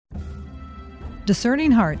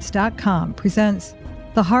DiscerningHearts.com presents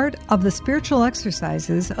The Heart of the Spiritual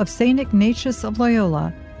Exercises of St. Ignatius of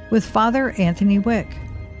Loyola with Father Anthony Wieck.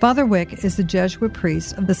 Father Wieck is the Jesuit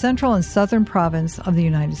priest of the Central and Southern Province of the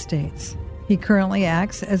United States. He currently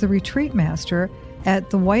acts as a retreat master at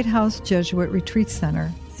the White House Jesuit Retreat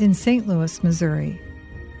Center in St. Louis, Missouri.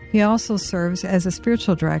 He also serves as a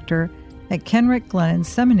spiritual director at Kenrick Glennon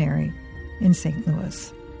Seminary in St.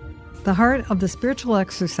 Louis. The Heart of the Spiritual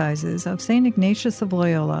Exercises of St. Ignatius of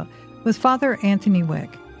Loyola with Father Anthony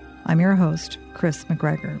Wieck. I'm your host, Chris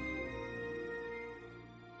McGregor.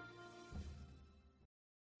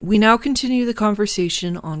 We now continue the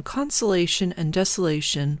conversation on Consolation and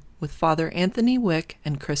Desolation with Father Anthony Wieck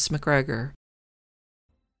and Chris McGregor.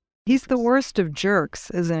 He's the worst of jerks,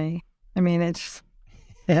 isn't he? I mean, it's...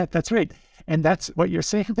 Yeah, that's right. And that's what you're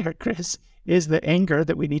saying there, Chris, is the anger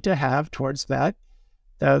that we need to have towards that.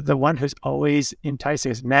 The one who's always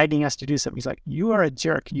enticing us, nagging us to do something. He's like, you are a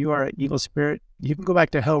jerk. You are an evil spirit. You can go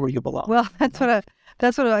back to hell where you belong. Well, that's what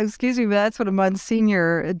a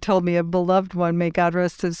Monsignor had told me, a beloved one, may God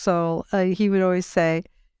rest his soul. He would always say,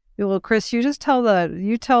 well, Chris, you tell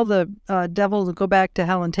the devil to go back to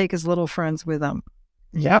hell and take his little friends with him.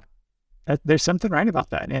 Yeah, there's something right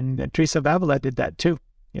about that. And Teresa of Avila did that too,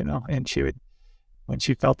 and she would, when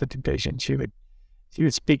she felt the temptation, she would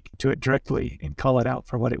speak to it directly and call it out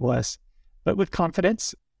for what it was, but with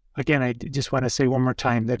confidence. Again, I just want to say one more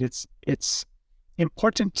time that it's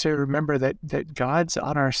important to remember that God's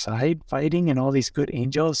on our side fighting, and all these good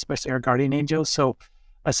angels, especially our guardian angels. So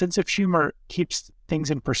a sense of humor keeps things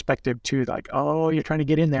in perspective too. Like, oh, you're trying to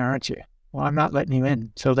get in there, aren't you? Well, I'm not letting you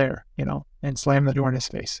in. So there, and slam the door in his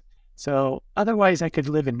face. So otherwise I could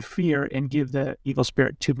live in fear and give the evil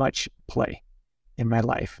spirit too much play in my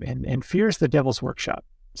life. And fear is the devil's workshop.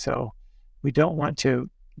 So we don't want to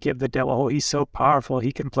give the devil, oh, he's so powerful.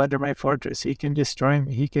 He can plunder my fortress. He can destroy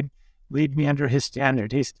me. He can lead me under his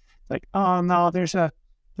standard. He's like, oh no, there's a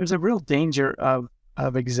real danger of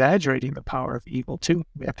exaggerating the power of evil too.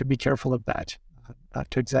 We have to be careful of that. Not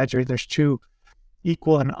to exaggerate. There's two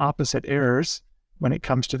equal and opposite errors when it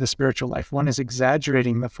comes to the spiritual life. One is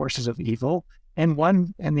exaggerating the forces of evil, and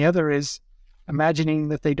the other is imagining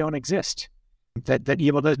that they don't exist. That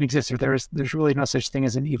evil doesn't exist. There's really no such thing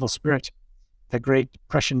as an evil spirit. The great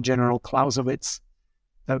Prussian general Clausewitz,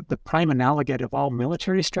 the prime analogate of all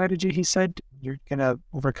military strategy, he said, you're going to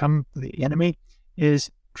overcome the enemy,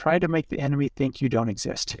 is try to make the enemy think you don't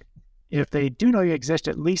exist. If they do know you exist,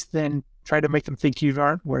 at least then try to make them think you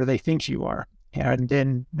aren't where they think you are. And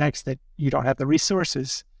then next, that you don't have the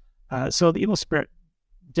resources. So the evil spirit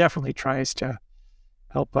definitely tries to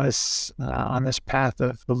help us on this path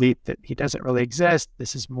of belief that he doesn't really exist.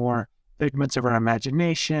 This is more figments of our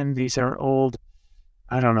imagination. These are old,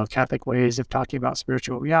 Catholic ways of talking about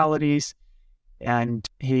spiritual realities. And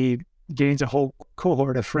he gains a whole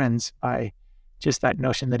cohort of friends by just that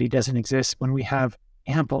notion that he doesn't exist, when we have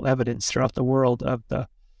ample evidence throughout the world of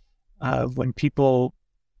when people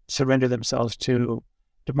surrender themselves to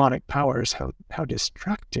demonic powers, how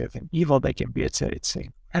destructive and evil they can be. It's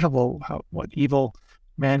incredible what evil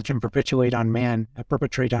man can perpetrate on man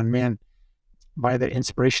by the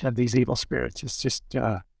inspiration of these evil spirits. It's just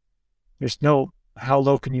there's no, how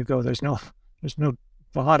low can you go? There's no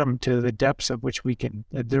bottom to the depths of which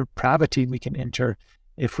the depravity we can enter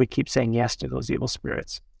if we keep saying yes to those evil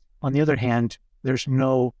spirits. On the other hand, there's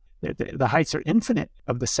the heights are infinite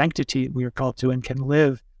of the sanctity we are called to, and can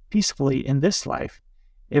live peacefully in this life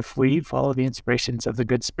if we follow the inspirations of the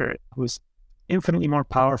good spirit, who is infinitely more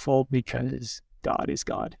powerful because God is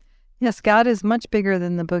God. Yes, God is much bigger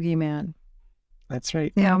than the boogeyman. That's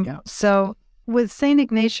right. Yeah. So with St.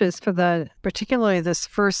 Ignatius, for particularly this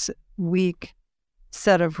first week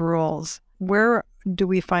set of rules, where do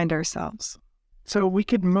we find ourselves? So we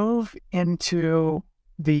could move into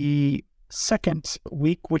the second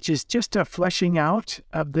week, which is just a fleshing out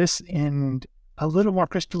of this in a little more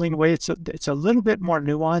crystalline way. It's a little bit more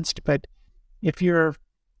nuanced, but if your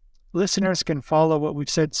listeners can follow what we've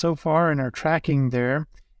said so far and are tracking there,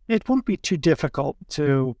 it won't be too difficult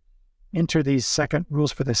to enter these second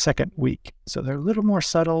rules for the second week. So they're a little more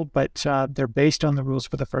subtle, but they're based on the rules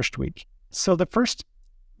for the first week. So the first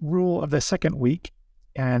rule of the second week,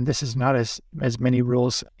 and this is not as many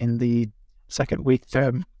rules in the second week.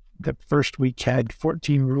 The first week had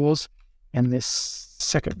 14 rules, and this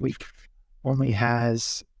second week only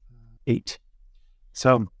has 8.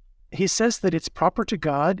 So he says that it's proper to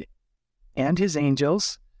God and his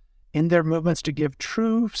angels in their movements to give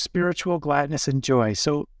true spiritual gladness and joy.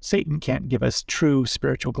 So Satan can't give us true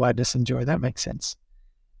spiritual gladness and joy. That makes sense.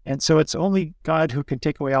 And so it's only God who can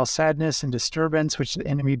take away all sadness and disturbance which the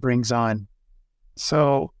enemy brings on.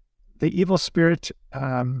 So the evil spirit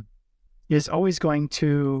is always going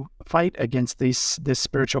to fight against this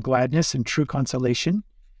spiritual gladness and true consolation,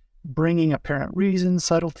 bringing apparent reasons,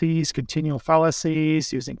 subtleties, continual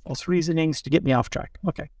fallacies, using false reasonings to get me off track.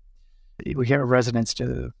 Okay. We have a resonance to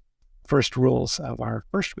the first rules of our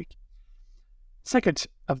first week. Second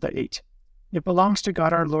of the 8, it belongs to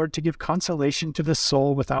God our Lord to give consolation to the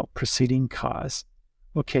soul without preceding cause.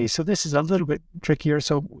 Okay, so this is a little bit trickier.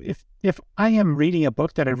 So if I am reading a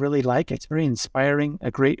book that I really like, it's very inspiring,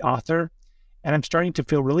 a great author, and I'm starting to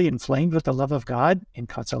feel really inflamed with the love of God and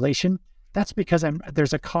consolation, that's because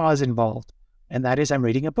there's a cause involved, and that is I'm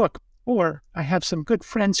reading a book. Or I have some good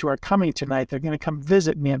friends who are coming tonight. They're going to come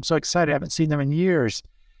visit me. I'm so excited. I haven't seen them in years.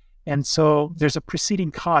 And so there's a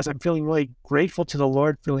preceding cause. I'm feeling really grateful to the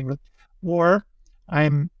Lord, or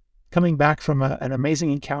I'm coming back from an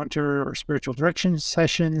amazing encounter or spiritual direction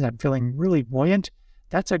session. I'm feeling really buoyant.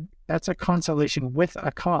 That's a consolation with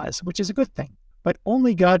a cause, which is a good thing. But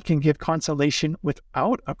only God can give consolation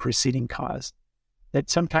without a preceding cause. That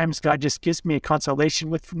sometimes God just gives me a consolation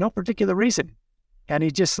with no particular reason. And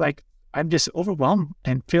I'm just overwhelmed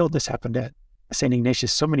and feel this happened to St.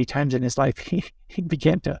 Ignatius so many times in his life. He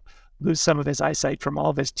began to lose some of his eyesight from all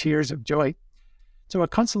of his tears of joy. So a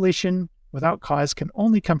consolation without cause can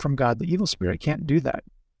only come from God. The evil spirit can't do that.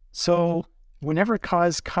 So whenever a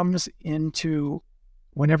cause comes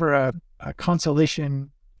whenever a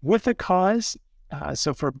consolation with a cause,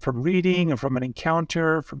 so from reading or from an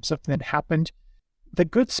encounter, from something that happened, the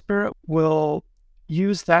good spirit will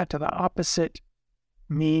use that to the opposite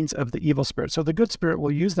means of the evil spirit. So the good spirit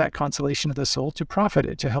will use that consolation of the soul to profit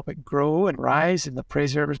it, to help it grow and rise in the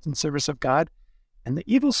praise and service of God. And the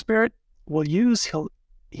evil spirit will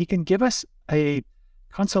he can give us a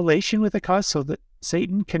consolation with a cause so that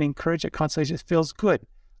Satan can encourage a consolation that feels good.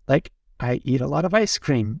 Like I eat a lot of ice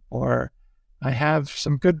cream, or I have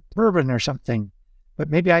some good bourbon or something, but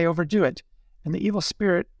maybe I overdo it. And the evil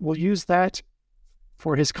spirit will use that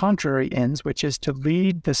for his contrary ends, which is to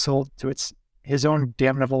lead the soul to his own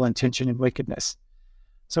damnable intention and wickedness.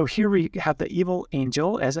 So here we have the evil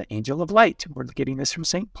angel as an angel of light. We're getting this from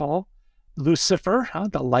St. Paul. Lucifer,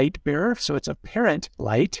 the light bearer. So it's apparent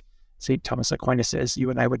light. St. Thomas Aquinas says, you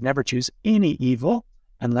and I would never choose any evil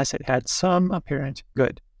unless it had some apparent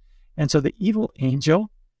good. And so the evil angel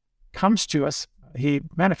comes to us. He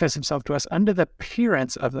manifests himself to us under the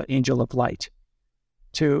appearance of the angel of light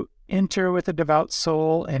to enter with a devout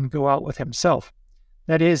soul and go out with himself.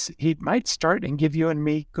 That is, he might start and give you and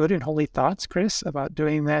me good and holy thoughts, Chris, about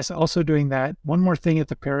doing this, also doing that. One more thing at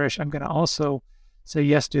the parish, I'm going to also say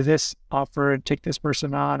yes to this offer and take this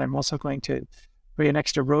person on. I'm also going to pray an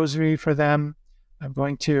extra rosary for them. I'm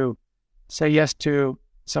going to say yes to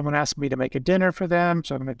someone asked me to make a dinner for them,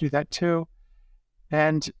 so I'm going to do that too.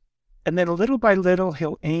 And then little by little,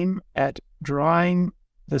 he'll aim at drawing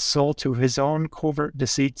the soul to his own covert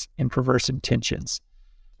deceits and perverse intentions.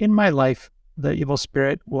 In my life, the evil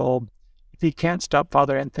spirit will, if he can't stop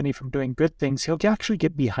Father Anthony from doing good things, he'll actually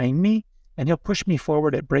get behind me and he'll push me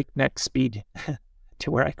forward at breakneck speed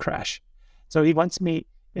to where I crash. So he wants me,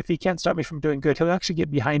 if he can't stop me from doing good, he'll actually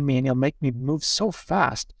get behind me and he'll make me move so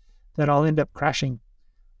fast that I'll end up crashing.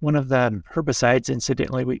 One of the herbicides,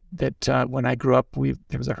 incidentally, when I grew up,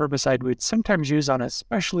 there was a herbicide we'd sometimes use on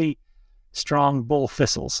especially strong bull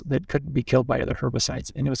thistles that couldn't be killed by other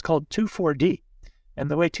herbicides, and it was called 2,4-D. And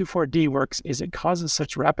the way 2,4-D works is it causes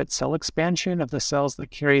such rapid cell expansion of the cells that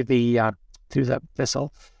carry through the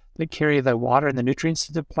thistle, that carry the water and the nutrients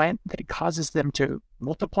to the plant, that it causes them to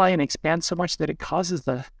multiply and expand so much that it causes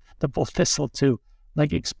the bull thistle to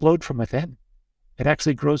explode from within. It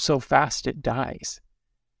actually grows so fast it dies.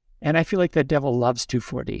 And I feel like the devil loves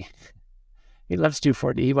 2,4-D. He loves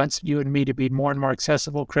 2,4-D. He wants you and me to be more and more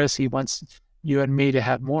accessible, Chris. He wants you and me to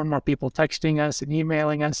have more and more people texting us and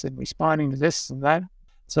emailing us and responding to this and that.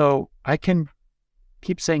 So I can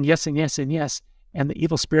keep saying yes and yes and yes, and the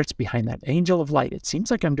evil spirit's behind that. Angel of light. It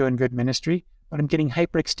seems like I'm doing good ministry, but I'm getting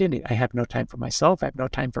hyperextended. I have no time for myself. I have no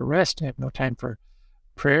time for rest. I have no time for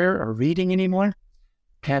prayer or reading anymore.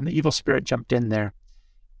 And the evil spirit jumped in there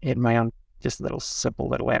in my own, just a simple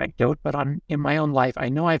little anecdote, but in my own life, I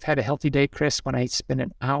know I've had a healthy day, Chris, when I spend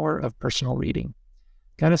an hour of personal reading.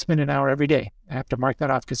 Gotta spend an hour every day. I have to mark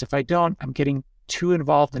that off, because if I don't, I'm getting too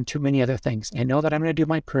involved in too many other things. I know that I'm going to do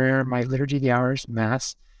my prayer, my liturgy of the hours,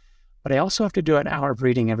 Mass, but I also have to do an hour of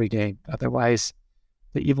reading every day. Otherwise,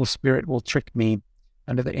 the evil spirit will trick me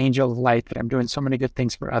under the angel of light that I'm doing so many good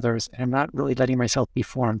things for others, and I'm not really letting myself be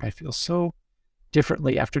formed. I feel so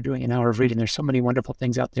differently after doing an hour of reading. There's so many wonderful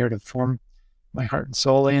things out there to form my heart and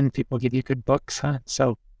soul in. People give you good books, huh?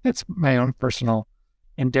 So that's my own personal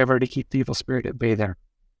endeavor to keep the evil spirit at bay there.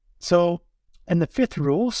 So, in the fifth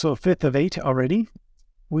rule, so fifth of 8 already,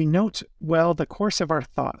 we note well the course of our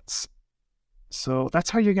thoughts. So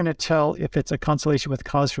that's how you're going to tell if it's a consolation with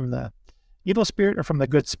cause from the evil spirit or from the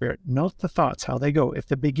good spirit. Note the thoughts, how they go. If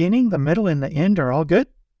the beginning, the middle, and the end are all good,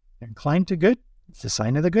 they're inclined to good, it's a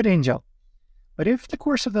sign of the good angel. But if the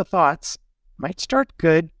course of the thoughts might start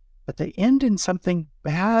good, but they end in something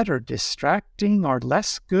bad or distracting or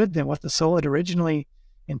less good than what the soul had originally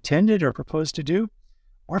intended or proposed to do,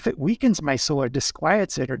 or if it weakens my soul or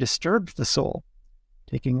disquiets it or disturbs the soul,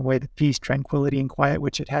 taking away the peace, tranquility, and quiet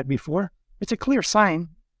which it had before, it's a clear sign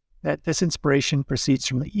that this inspiration proceeds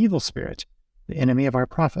from the evil spirit, the enemy of our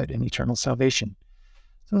profit and eternal salvation.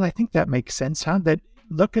 So I think that makes sense, huh? That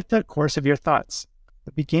look at the course of your thoughts,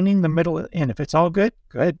 the beginning, the middle, and end. If it's all good,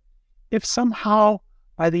 good. If somehow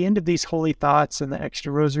by the end of these holy thoughts and the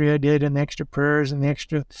extra rosary I did and the extra prayers and the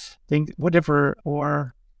extra thing, whatever,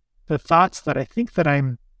 or the thoughts that I think that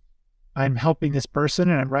I'm helping this person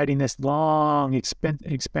and I'm writing this long,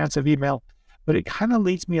 expansive email, but it kind of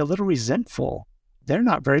leaves me a little resentful. They're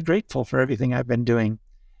not very grateful for everything I've been doing.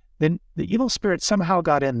 Then the evil spirit somehow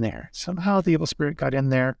got in there. Somehow the evil spirit got in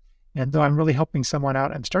there. And though I'm really helping someone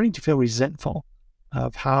out, I'm starting to feel resentful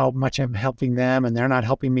of how much I'm helping them and they're not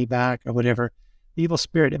helping me back or whatever. The evil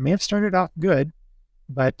spirit, it may have started off good,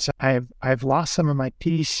 but I've lost some of my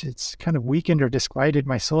peace. It's kind of weakened or disquieted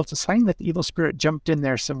my soul. It's a sign that the evil spirit jumped in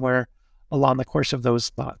there somewhere along the course of those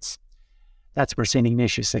thoughts. That's where St.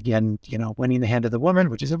 Ignatius, again, winning the hand of the woman,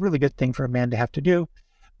 which is a really good thing for a man to have to do.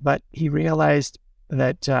 But he realized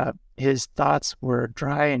that his thoughts were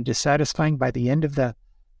dry and dissatisfying by the end of the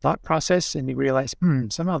thought process. And he realized,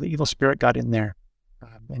 somehow the evil spirit got in there.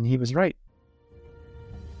 And he was right.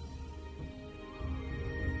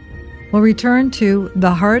 We'll return to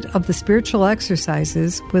the Heart of the Spiritual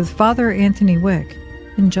Exercises with Father Anthony Wieck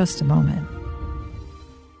in just a moment.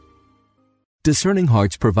 Discerning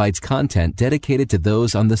Hearts provides content dedicated to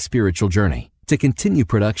those on the spiritual journey. To continue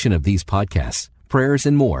production of these podcasts, prayers,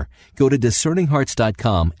 and more, go to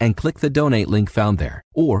discerninghearts.com and click the donate link found there,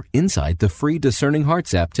 or inside the free Discerning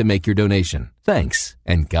Hearts app to make your donation. Thanks,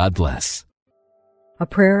 and God bless. A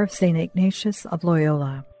prayer of St. Ignatius of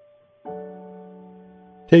Loyola.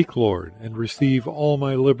 Take, Lord, and receive all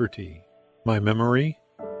my liberty, my memory,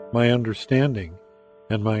 my understanding,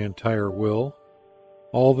 and my entire will,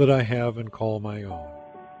 all that I have and call my own.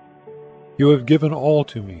 You have given all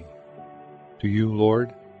to me. To you,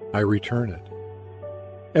 Lord, I return it.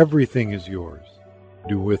 Everything is yours.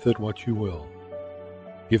 Do with it what you will.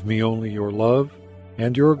 Give me only your love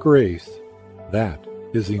and your grace. That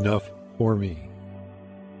is enough for me.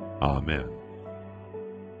 Amen.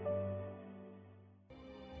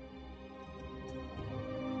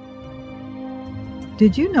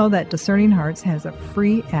 Did you know that Discerning Hearts has a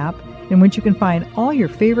free app in which you can find all your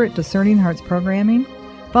favorite Discerning Hearts programming?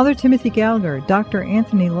 Father Timothy Gallagher, Dr.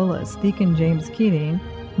 Anthony Lillis, Deacon James Keating,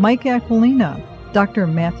 Mike Aquilina, Dr.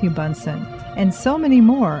 Matthew Bunson, and so many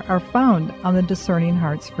more are found on the Discerning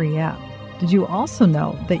Hearts free app. Did you also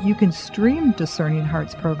know that you can stream Discerning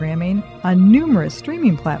Hearts programming on numerous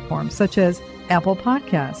streaming platforms such as Apple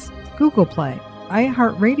Podcasts, Google Play,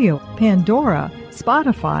 iHeartRadio, Pandora,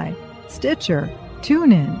 Spotify, Stitcher,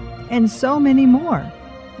 TuneIn, and so many more?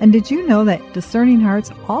 And did you know that Discerning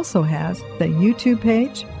Hearts also has the YouTube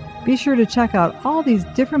page? Be sure to check out all these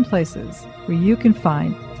different places where you can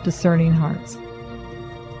find Discerning Hearts.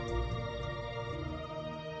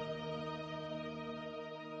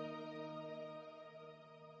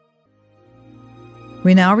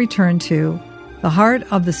 We now return to the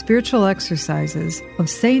Heart of the Spiritual Exercises of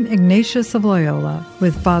St. Ignatius of Loyola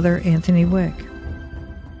with Father Anthony Wieck.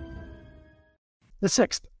 The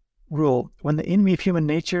sixth rule, when the enemy of human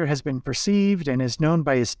nature has been perceived and is known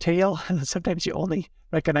by his tail, sometimes you only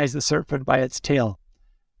recognize the serpent by its tail.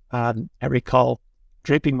 I recall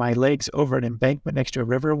draping my legs over an embankment next to a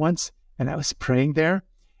river once, and I was praying there,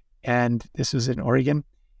 and this was in Oregon,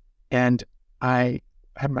 and I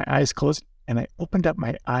had my eyes closed, and I opened up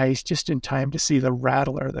my eyes just in time to see the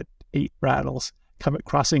rattler, the 8 rattles,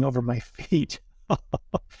 crossing over my feet.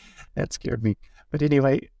 That scared me. But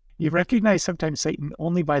anyway, you recognize sometimes Satan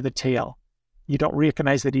only by the tail. You don't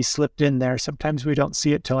recognize that he slipped in there. Sometimes we don't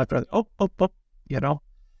see it till after,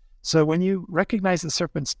 So when you recognize the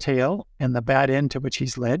serpent's tail and the bad end to which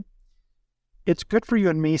he's led, it's good for you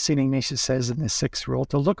and me, St. Ignatius says in the 6th rule,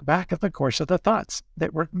 to look back at the course of the thoughts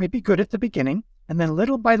that were maybe good at the beginning, and then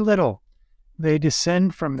little by little, they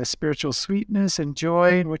descend from the spiritual sweetness and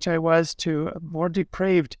joy in which I was to more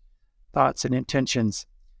depraved thoughts and intentions.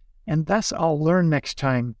 And thus I'll learn next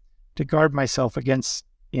time to guard myself against,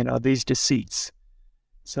 these deceits.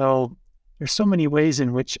 So there's so many ways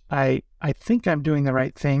in which I think I'm doing the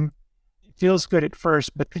right thing. It feels good at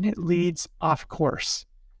first, but then it leads off course.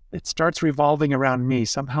 It starts revolving around me.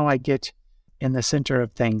 Somehow I get in the center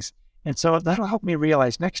of things. And so that'll help me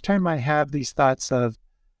realize next time I have these thoughts of,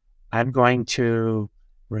 I'm going to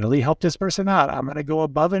really help this person out. I'm going to go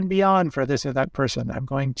above and beyond for this or that person. I'm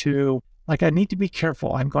going to, I need to be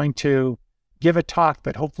careful. I'm going to give a talk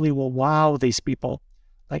that hopefully will wow these people.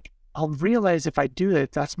 I'll realize if I do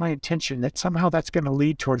it, that's my intention, that somehow that's going to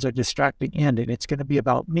lead towards a distracting end, and it's going to be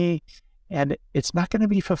about me, and it's not going to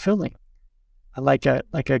be fulfilling like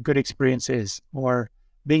a good experience is, or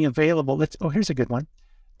being available. Here's a good one.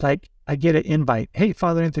 Like I get an invite. Hey,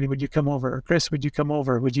 Father Anthony, would you come over? Or Chris, would you come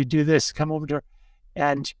over? Would you do this? Come over to her.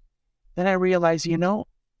 And then I realize,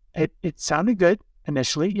 it sounded good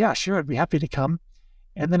initially. Yeah, sure, I'd be happy to come.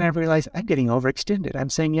 And then I realize I'm getting overextended. I'm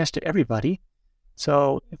saying yes to everybody.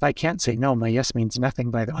 So if I can't say no, my yes means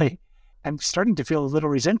nothing, by the way. I'm starting to feel a little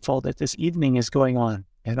resentful that this evening is going on,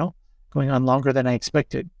 going on longer than I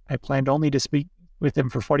expected. I planned only to speak with him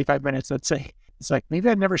for 45 minutes, let's say. It's like, maybe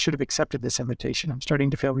I never should have accepted this invitation. I'm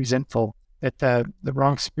starting to feel resentful that the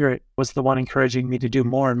wrong spirit was the one encouraging me to do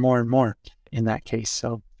more and more and more in that case.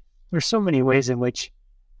 So there's so many ways in which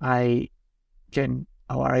I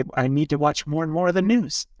need to watch more and more of the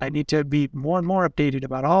news. I need to be more and more updated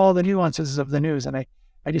about all the nuances of the news. And I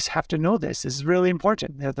just have to know this. This is really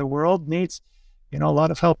important. The world needs, a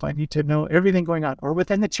lot of help. I need to know everything going on. Or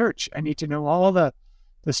within the church, I need to know all the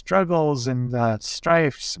struggles and the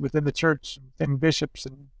strifes within the church, within bishops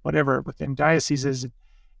and whatever, within dioceses.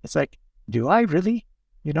 It's like, do I really?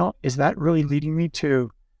 Is that really leading me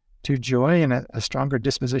to joy and a stronger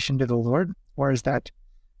disposition to the Lord? Or is that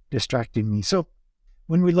distracting me? So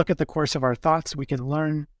when we look at the course of our thoughts, we can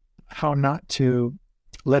learn how not to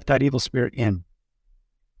let that evil spirit in.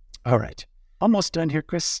 All right. Almost done here,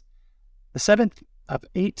 Chris. The 7th of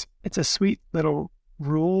 8, it's a sweet little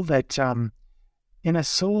rule that in a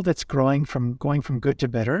soul that's going from good to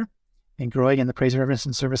better and growing in the praise, reverence,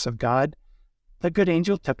 and service of God, the good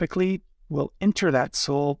angel typically will enter that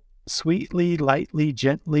soul sweetly, lightly,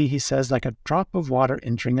 gently, he says, like a drop of water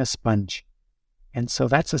entering a sponge. And so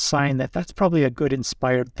that's a sign that that's probably a good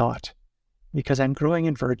inspired thought, because I'm growing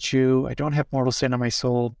in virtue. I don't have mortal sin on my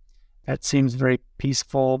soul. That seems very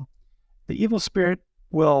peaceful. The evil spirit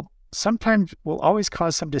will always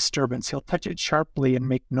cause some disturbance. He'll touch it sharply and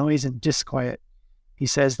make noise and disquiet. He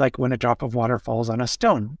says, like when a drop of water falls on a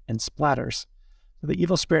stone and splatters. So the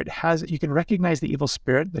evil spirit you can recognize the evil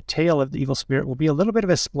spirit. The tail of the evil spirit will be a little bit of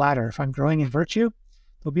a splatter. If I'm growing in virtue,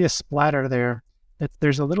 there'll be a splatter there. That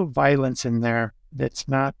there's a little violence in there that's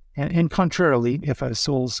not, and contrarily, if a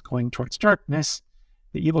soul's going towards darkness,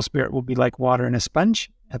 the evil spirit will be like water in a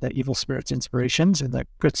sponge, and the evil spirit's inspirations, and the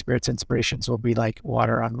good spirit's inspirations will be like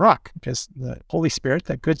water on rock, because the Holy Spirit,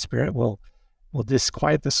 that good spirit, will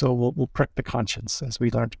disquiet the soul, will prick the conscience, as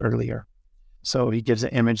we learned earlier. So he gives an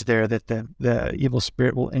image there that the evil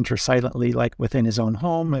spirit will enter silently, like within his own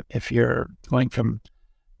home. If you're going from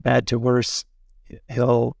bad to worse,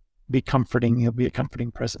 he'll be comforting. He'll be a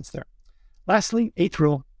comforting presence there. Lastly, 8th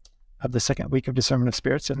rule of the 2nd week of discernment of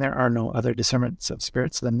spirits, and there are no other discernments of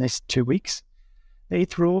spirits than these 2 weeks. The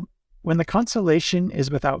 8th rule, when the consolation is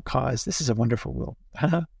without cause. This is a wonderful rule.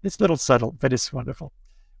 It's a little subtle, but it's wonderful.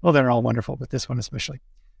 Well, they're all wonderful, but this one especially.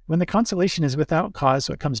 When the consolation is without cause,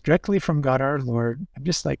 so it comes directly from God our Lord, I'm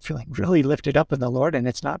just feeling really lifted up in the Lord, and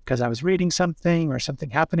it's not because I was reading something or something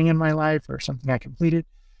happening in my life or something I completed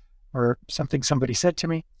or something somebody said to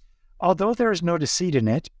me. Although there is no deceit in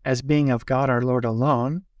it, as being of God our Lord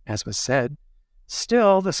alone, as was said,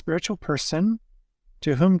 still the spiritual person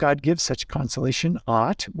to whom God gives such consolation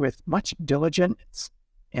ought, with much diligence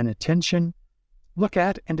and attention, look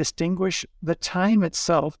at and distinguish the time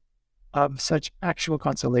itself of such actual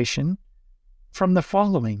consolation from the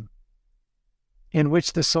following, in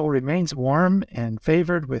which the soul remains warm and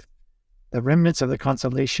favored with the remnants of the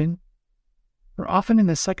consolation. For often in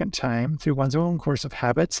the second time, through one's own course of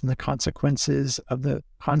habits and the consequences of the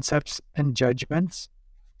concepts and judgments,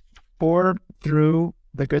 or through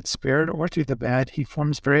the good spirit or through the bad, he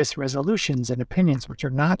forms various resolutions and opinions which are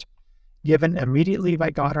not given immediately by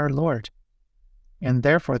God our Lord, and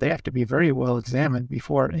therefore they have to be very well examined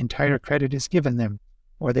before entire credit is given them,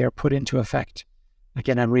 or they are put into effect.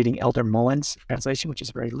 Again, I'm reading Elder Mullen's translation, which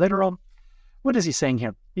is very literal. What is he saying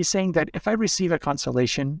here? He's saying that if I receive a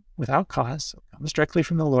consolation without cause, it comes directly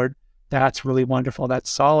from the Lord, that's really wonderful.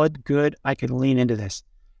 That's solid, good. I can lean into this.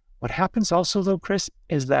 What happens also, though, Chris,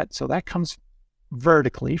 is that comes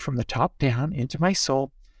vertically from the top down into my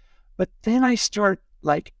soul. But then I start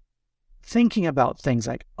thinking about things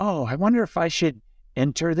like, oh, I wonder if I should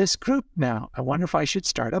enter this group now. I wonder if I should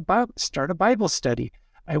start a Bible study.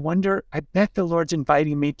 I bet the Lord's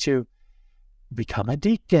inviting me to become a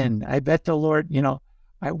deacon. I bet the Lord,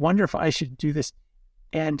 I wonder if I should do this.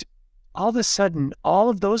 And all of a sudden, all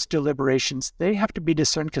of those deliberations, they have to be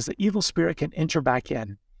discerned because the evil spirit can enter back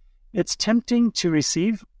in. It's tempting to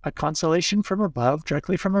receive a consolation from above,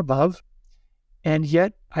 directly from above, and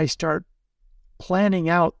yet I start planning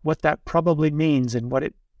out what that probably means and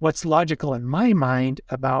what's logical in my mind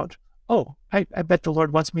about, I bet the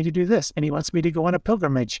Lord wants me to do this, and he wants me to go on a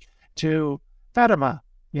pilgrimage to Fatima,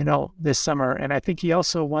 this summer. And I think he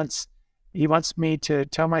also wants me to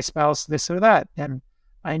tell my spouse this or that. And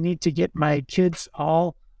I need to get my kids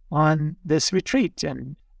all on this retreat.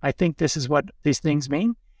 And I think this is what these things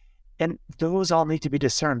mean. And those all need to be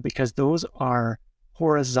discerned because those are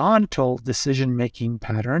horizontal decision-making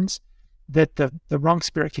patterns that the wrong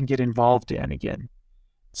spirit can get involved in again.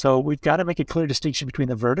 So we've got to make a clear distinction between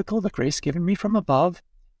the vertical, the grace given me from above,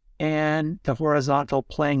 and the horizontal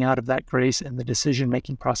playing out of that grace and the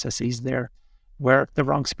decision-making processes there where the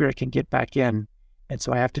wrong spirit can get back in. And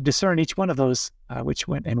so I have to discern each one of those, which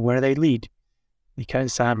one and where they lead.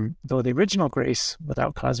 Because though the original grace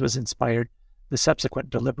without cause was inspired, the subsequent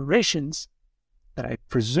deliberations that I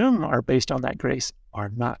presume are based on that grace are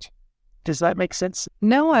not. Does that make sense?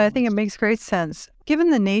 No, I think it makes great sense.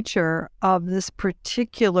 Given the nature of this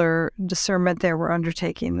particular discernment that we're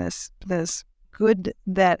undertaking, this good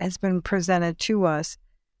that has been presented to us,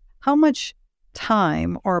 how much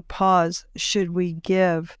time or pause should we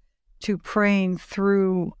give to praying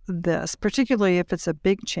through this, particularly if it's a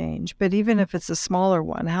big change, but even if it's a smaller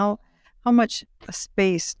one? How much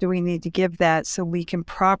space do we need to give that so we can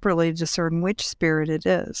properly discern which spirit it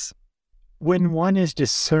is? When one is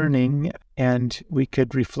discerning, and we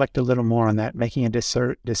could reflect a little more on that, making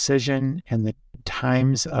a decision and the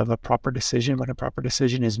times of a proper decision, when a proper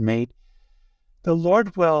decision is made, the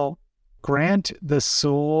Lord will grant the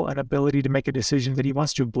soul an ability to make a decision that he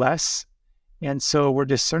wants to bless. And so we're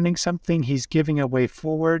discerning something, he's giving a way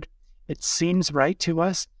forward. It seems right to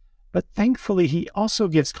us, but thankfully he also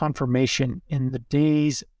gives confirmation in the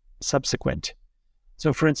days subsequent.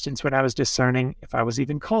 So for instance, when I was discerning if I was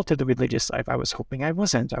even called to the religious life, I was hoping I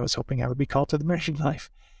wasn't. I was hoping I would be called to the married life.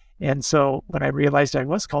 And so when I realized I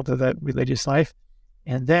was called to the religious life,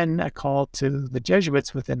 and then a call to the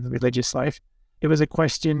Jesuits within the religious life, it was a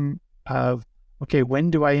question of, okay, when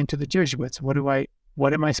do I enter the Jesuits? What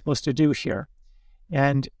am I supposed to do here?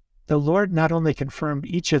 And the Lord not only confirmed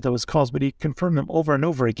each of those calls, but he confirmed them over and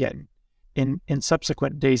over again in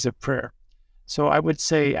subsequent days of prayer. So I would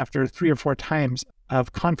say after 3 or 4 times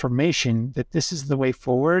of confirmation that this is the way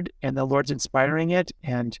forward and the Lord's inspiring it,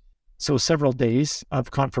 and so several days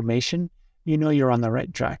of confirmation, you're on the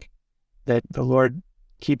right track, that the Lord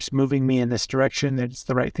keeps moving me in this direction, that it's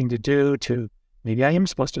the right thing to do, to maybe I am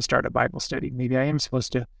supposed to start a Bible study, maybe I am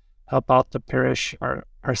supposed to help out the parish or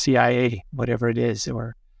RCIA, whatever it is,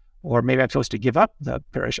 or maybe I'm supposed to give up the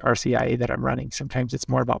parish RCIA that I'm running. Sometimes it's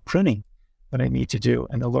more about pruning that I need to do,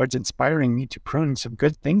 and the Lord's inspiring me to prune some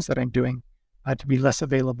good things that I'm doing to be less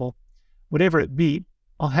available. Whatever it be,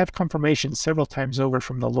 I'll have confirmation several times over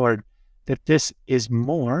from the Lord that this is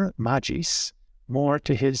more, magis, more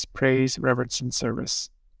to his praise, reverence, and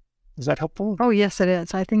service. Is that helpful? Oh, yes, it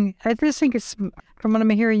is. I just think it's, from what I'm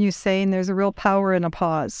hearing you saying, there's a real power in a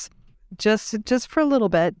pause. Just for a little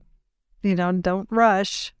bit, don't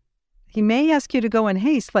rush. He may ask you to go in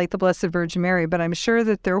haste like the Blessed Virgin Mary, but I'm sure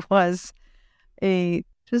that there was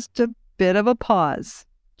just a bit of a pause,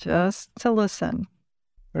 just to listen.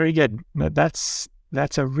 Very good. That's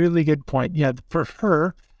a really good point. Yeah, for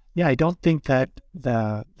her, I don't think that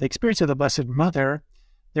the experience of the Blessed Mother,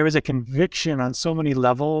 there was a conviction on so many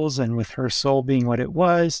levels, and with her soul being what it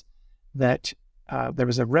was, that there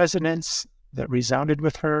was a resonance that resounded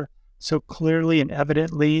with her so clearly and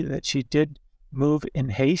evidently that she did move in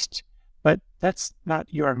haste. But that's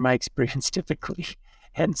not your and my experience typically.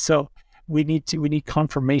 And so we need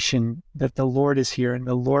confirmation that the Lord is here and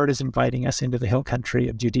the Lord is inviting us into the hill country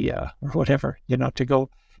of Judea or whatever, to go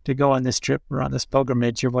on this trip or on this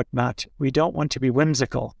pilgrimage or whatnot. We don't want to be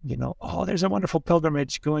whimsical, there's a wonderful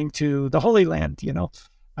pilgrimage going to the Holy Land,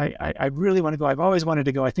 I really want to go. I've always wanted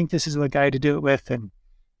to go. I think this is the guy to do it with,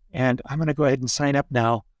 and I'm going to go ahead and sign up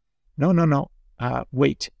now. No.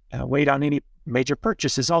 Wait on any major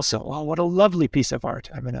purchases also. Oh, what a lovely piece of art.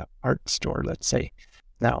 I'm in an art store, let's say.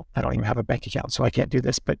 Now, I don't even have a bank account, so I can't do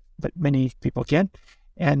this, but many people can.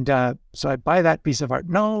 And so I buy that piece of art.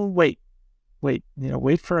 No, wait, wait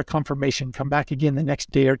for a confirmation. Come back again the next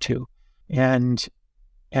day or two and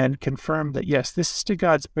confirm that, yes, this is to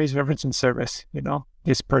God's praise, reverence, and service.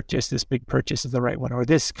 this big purchase is the right one, or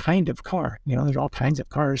this kind of car. There's all kinds of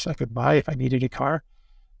cars I could buy if I needed a car.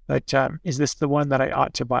 But is this the one that I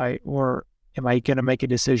ought to buy, or am I going to make a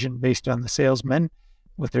decision based on the salesman,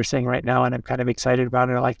 what they're saying right now, and I'm kind of excited about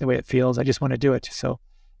it. I like the way it feels. I just want to do it. So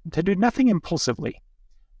to do nothing impulsively,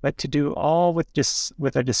 but to do all with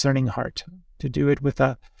a discerning heart, to do it with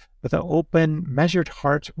an open, measured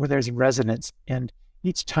heart where there's resonance. And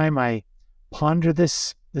each time I ponder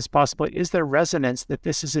this possibility, is there resonance that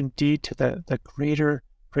this is indeed to the greater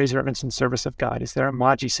praise, reverence, and service of God? Is there a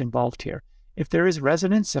magis involved here? If there is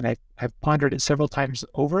resonance, and I've pondered it several times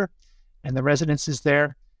over, and the resonance is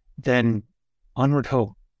there, then onward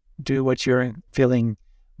ho, do what you're feeling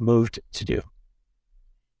moved to do.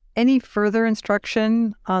 Any further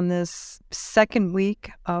instruction on this second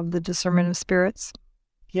week of the discernment of spirits?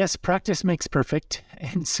 Yes, practice makes perfect.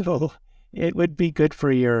 And so it would be good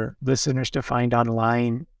for your listeners to find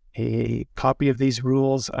online a copy of these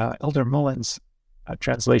rules. Elder Mullen's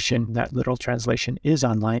translation, that literal translation, is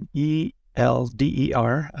online.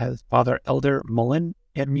 ELDER, Father Elder Mullen,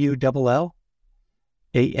 MULLAN,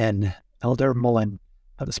 Elder Mullen,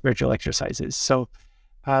 of the spiritual exercises. So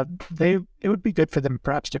it would be good for them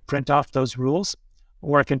perhaps to print off those rules,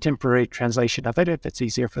 or a contemporary translation of it if it's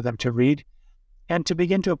easier for them to read, and to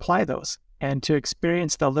begin to apply those and to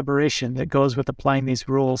experience the liberation that goes with applying these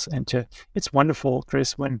rules. And it's wonderful,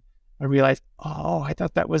 Chris, when I realized, I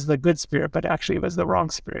thought that was the good spirit, but actually it was the wrong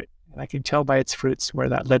spirit. And I could tell by its fruits where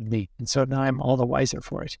that led me. And so now I'm all the wiser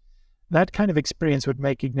for it. That kind of experience would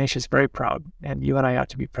make Ignatius very proud. And you and I ought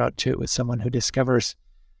to be proud too, with someone who discovers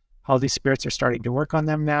how these spirits are starting to work on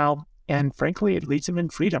them now. And frankly, it leads them in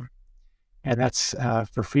freedom. And that's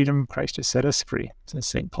for freedom, Christ has set us free, says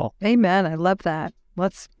St. Paul. Amen. I love that.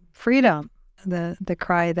 Let's freedom, the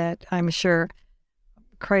cry that I'm sure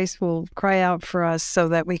Christ will cry out for us so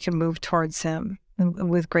that we can move towards him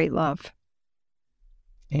with great love.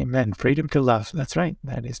 Amen. Freedom to love. That's right.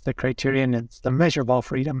 That is the criterion. It's the measure of all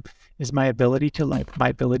freedom is my ability to love, my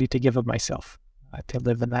ability to give of myself, to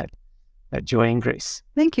live in that joy and grace.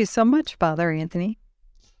 Thank you so much, Father Anthony.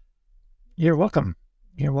 You're welcome.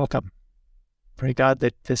 You're welcome. Pray God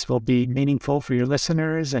that this will be meaningful for your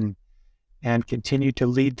listeners and continue to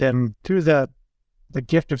lead them through the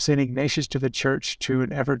gift of St. Ignatius to the Church to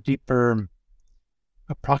an ever deeper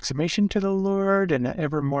approximation to the Lord and an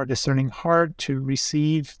ever more discerning heart to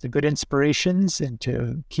receive the good inspirations and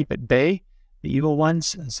to keep at bay the evil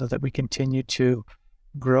ones, so that we continue to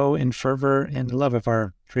grow in fervor and love of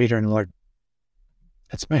our Creator and Lord.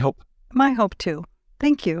 That's my hope. My hope too.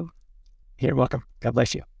 Thank you. You're welcome. God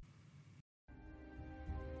bless you.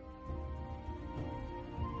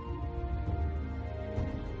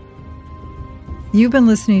 You've been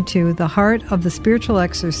listening to The Heart of the Spiritual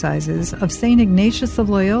Exercises of St. Ignatius of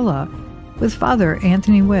Loyola with Father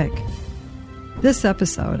Anthony Wieck. This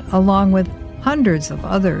episode, along with hundreds of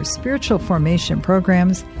other spiritual formation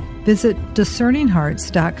programs, visit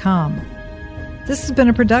discerninghearts.com. This has been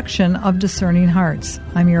a production of Discerning Hearts.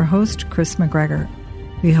 I'm your host, Chris McGregor.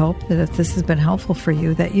 We hope that if this has been helpful for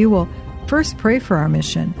you, that you will first pray for our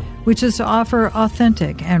mission, which is to offer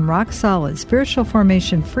authentic and rock-solid spiritual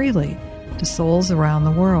formation freely to souls around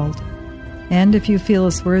the world. And if you feel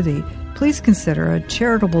us worthy, please consider a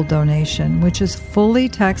charitable donation, which is fully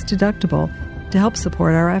tax-deductible, to help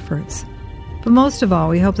support our efforts. But most of all,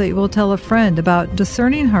 we hope that you will tell a friend about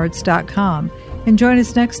discerninghearts.com and join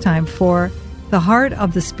us next time for The Heart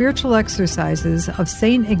of the Spiritual Exercises of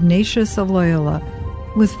St. Ignatius of Loyola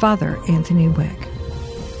with Father Anthony Wieck.